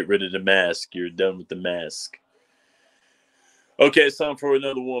 you get rid of the mask, you're done with the mask. Okay, it's time for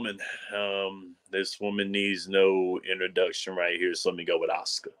another woman. This woman needs no introduction right here, so let me go with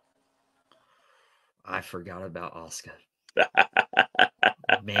Asuka. I forgot about Asuka.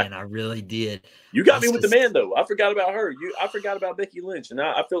 Man, I really did. You got me with the man, though. I forgot about her. I forgot about Becky Lynch, and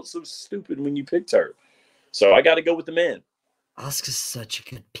I felt so stupid when you picked her. So I got to go with the man. Asuka's such a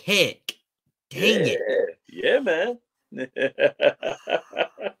good pick. Dang it. Yeah, man.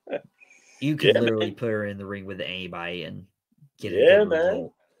 You could literally put her in the ring with anybody and get a good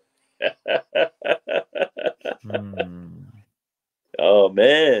result. Oh,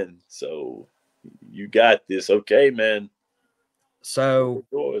 man. So you got this. Okay, man. So,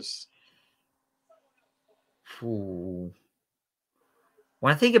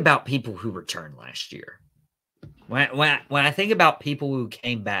 when I think about people who returned last year, when I think about people who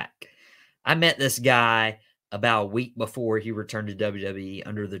came back, I met this guy about a week before he returned to WWE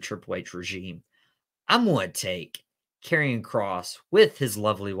under the Triple H regime. I'm going to take Karrion Kross with his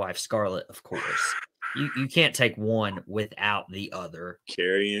lovely wife, Scarlett, of course. You can't take one without the other.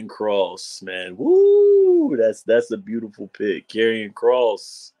 Karrion Kross, man. Woo! That's a beautiful pick. Karrion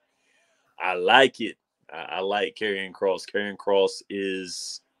Kross. I like it. I like Karrion Kross. Karrion Kross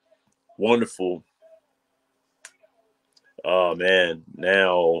is wonderful. Oh, man.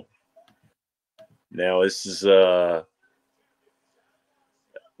 Now this is well,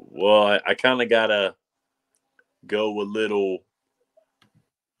 I kind of gotta go a little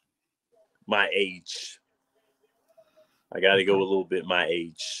my age. I gotta go a little bit my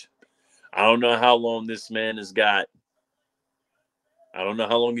age. I don't know how long this man has got. I don't know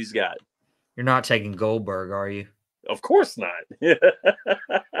how long he's got. You're not taking Goldberg, are you? Of course not.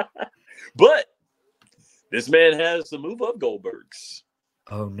 But this man has the move of Goldberg's.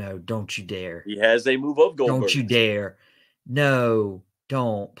 Oh, no, don't you dare. He has a move of Goldberg. Don't you dare. No,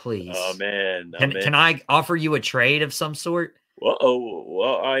 don't, please. Oh, man. Can I offer you a trade of some sort? Well,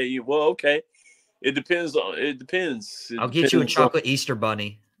 okay. It depends. I'll get you a chocolate Easter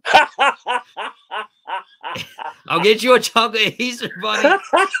bunny. I'll get you a chocolate Easter bunny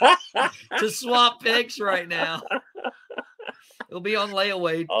to swap picks right now. It'll be on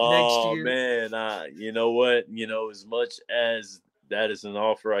layaway next year. Oh, man. You know what? As much as that is an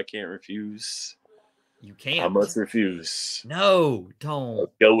offer I can't refuse. You can't. I must refuse. No, don't.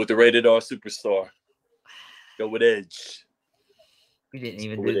 Go with the rated R superstar. Go with Edge. You didn't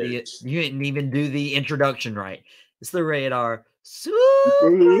even do the introduction right. It's the rated R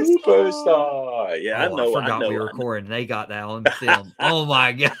superstar. Yeah, I know. I forgot we were recording. They got that on film. Oh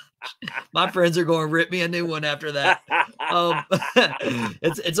my gosh. My friends are going to rip me a new one after that.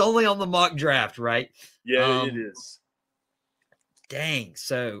 It's only on the mock draft, right? Yeah, it is. Dang.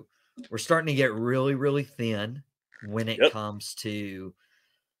 So we're starting to get really, really thin when it comes to,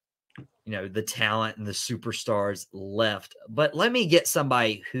 the talent and the superstars left. But let me get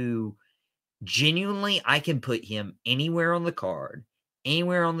somebody who genuinely I can put him anywhere on the card,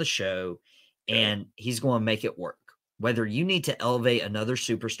 anywhere on the show, and he's going to make it work. Whether you need to elevate another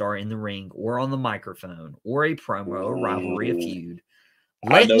superstar in the ring or on the microphone or a promo, a rivalry, a feud,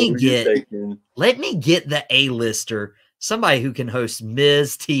 let me get the A-lister, somebody who can host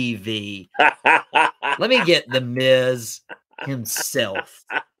Miz TV. Let me get the Miz himself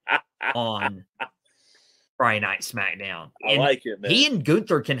on Friday Night SmackDown. I like it, man. He and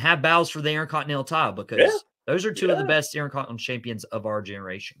Gunther can have battles for the Intercontinental title because Those are two of the best Intercontinental champions of our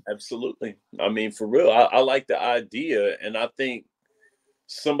generation. Absolutely. I mean, for real, I like the idea, and I think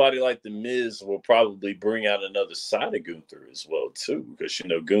somebody like The Miz will probably bring out another side of Gunther as well, too, because, you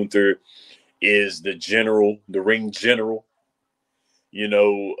know, Gunther is the general, the ring general. You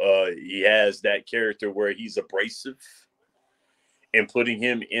know, he has that character where he's abrasive, and putting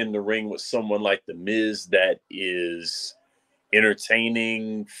him in the ring with someone like The Miz that is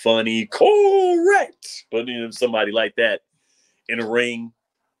entertaining, funny, correct. Putting somebody like that in a ring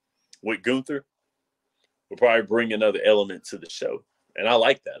with Gunther will probably bring another element to the show. And I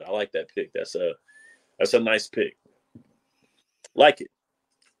like that. I like that pick. That's a nice pick. Like it.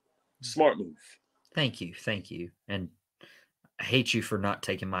 Smart move. Thank you. Thank you. And I hate you for not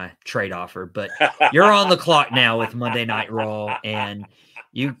taking my trade offer, but you're on the clock now with Monday Night Raw, and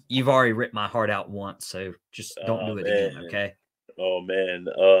you've already ripped my heart out once, so just don't do it again, okay? Oh man.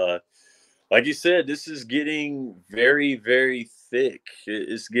 Like you said, this is getting very, very thick.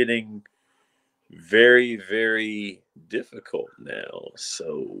 It's getting very, very difficult now.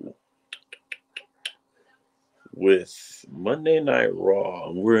 So with Monday Night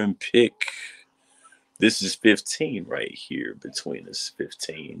Raw, we're in pick. This is 15 right here between us.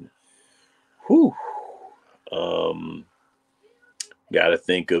 15. Whew. Got to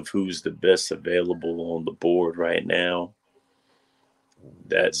think of who's the best available on the board right now.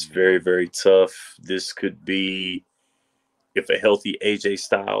 That's very, very tough. This could be if a healthy AJ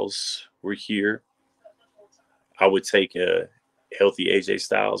Styles were here. I would take a healthy AJ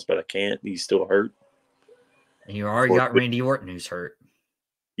Styles, but I can't. He's still hurt. And you already got Randy Orton who's hurt.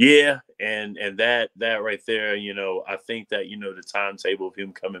 Yeah, and that right there, you know, I think that, you know, the timetable of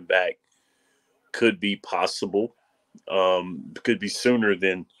him coming back could be possible. Could be sooner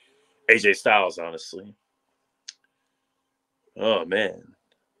than AJ Styles, honestly. Oh man.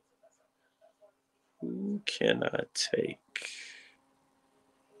 Who can I take?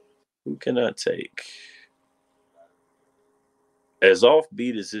 Who can I take? As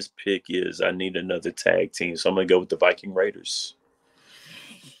offbeat as this pick is, I need another tag team, so I'm gonna go with the Viking Raiders.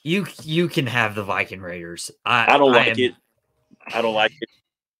 You can have the Viking Raiders. I don't like it. I don't like it.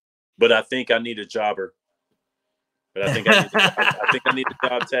 But I think I need a jobber. But I think I need a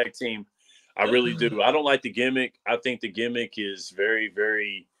job tag team. I really do. I don't like the gimmick. I think the gimmick is very,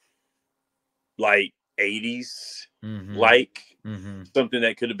 very like 80s, like something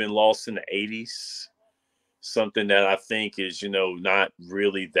that could have been lost in the 80s. Something that I think is, you know, not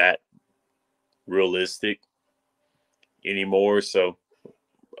really that realistic anymore. So,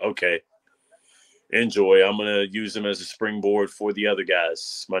 okay. Enjoy. I'm going to use them as a springboard for the other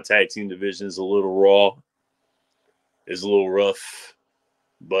guys. My tag team division is a little raw. It's a little rough.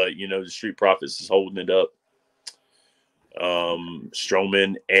 But, you know, the Street Profits is holding it up.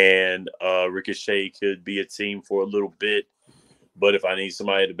 Strowman and Ricochet could be a team for a little bit. But if I need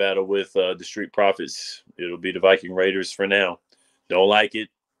somebody to battle with the Street Profits, it'll be the Viking Raiders for now. Don't like it,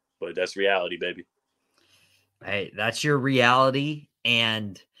 but that's reality, baby. Hey, that's your reality.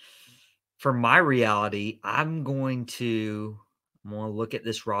 And for my reality, I'm going to look at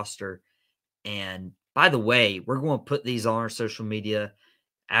this roster. And by the way, we're going to put these on our social media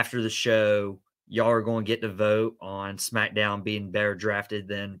after the show. Y'all are going to get to vote on SmackDown being better drafted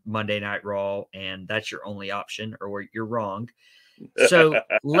than Monday Night Raw. And that's your only option, or you're wrong. So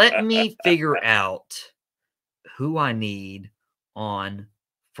let me figure out who I need on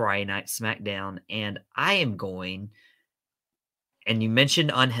Friday Night SmackDown. And I am going, and you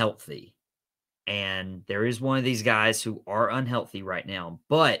mentioned unhealthy. And there is one of these guys who are unhealthy right now.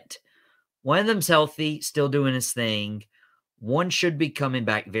 But one of them's healthy, still doing his thing. One should be coming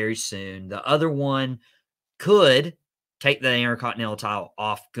back very soon. The other one could take the Intercontinental title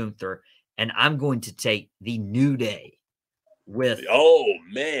off Gunther. And I'm going to take the New Day with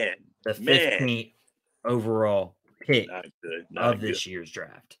the 15th overall pick of this year's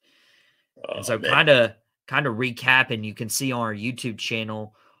draft. And so kind of recapping, you can see on our YouTube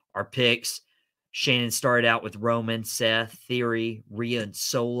channel our picks. Shannon started out with Roman, Seth, Theory, Rhea, and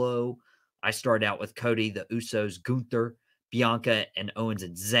Solo. I started out with Cody, the Usos, Gunther, Bianca, and Owens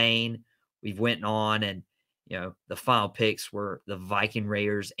and Zayn. We've went on, and you know the final picks were the Viking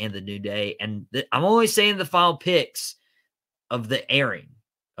Raiders and the New Day. And I'm only saying the final picks of the airing,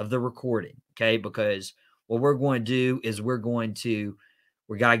 of the recording, okay? Because what we're going to do is we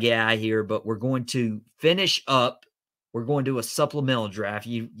got to get out of here, but we're going to finish up. We're going to do a supplemental draft.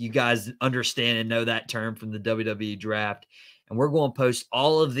 You guys understand and know that term from the WWE Draft. And we're going to post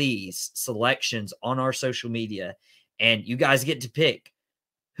all of these selections on our social media. And you guys get to pick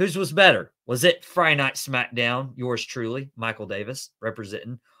whose was better. Was it Friday Night SmackDown, yours truly, Michael Davis,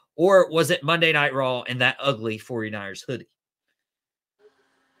 representing? Or was it Monday Night Raw in that ugly 49ers hoodie?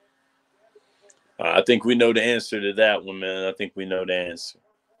 I think we know the answer to that one, man. I think we know the answer.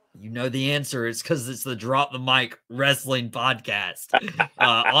 You know the answer. It's because it's the Drop the Mic Wrestling Podcast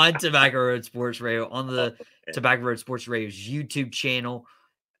on Tobacco Road Sports Radio, on the Tobacco Road Sports Radio's YouTube channel.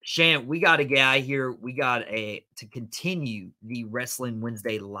 Shan, we got a guy here. We got to continue the Wrestling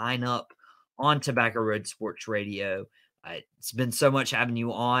Wednesday lineup on Tobacco Road Sports Radio. It's been so much having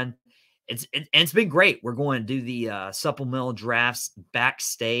you on. It's been great. We're going to do the supplemental drafts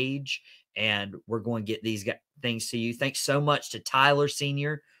backstage, and we're going to get these things to you. Thanks so much to Tyler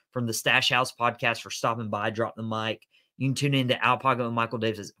Sr. from the Stash House Podcast for stopping by, Drop the Mic. You can tune in to Out Pocket with Michael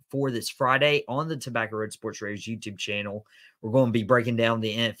Davis for this Friday on the Tobacco Road Sports Radio's YouTube channel. We're going to be breaking down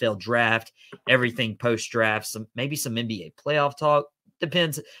the NFL draft, everything post-draft, maybe some NBA playoff talk.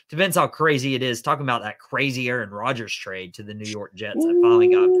 Depends how crazy it is. Talking about that crazy Aaron Rodgers trade to the New York Jets that finally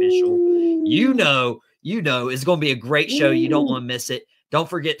got official. You know, it's going to be a great show. You don't want to miss it. Don't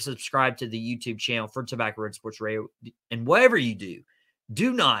forget to subscribe to the YouTube channel for Tobacco Road Sports Radio. And whatever you do,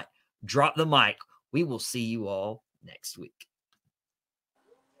 do not drop the mic. We will see you all next week.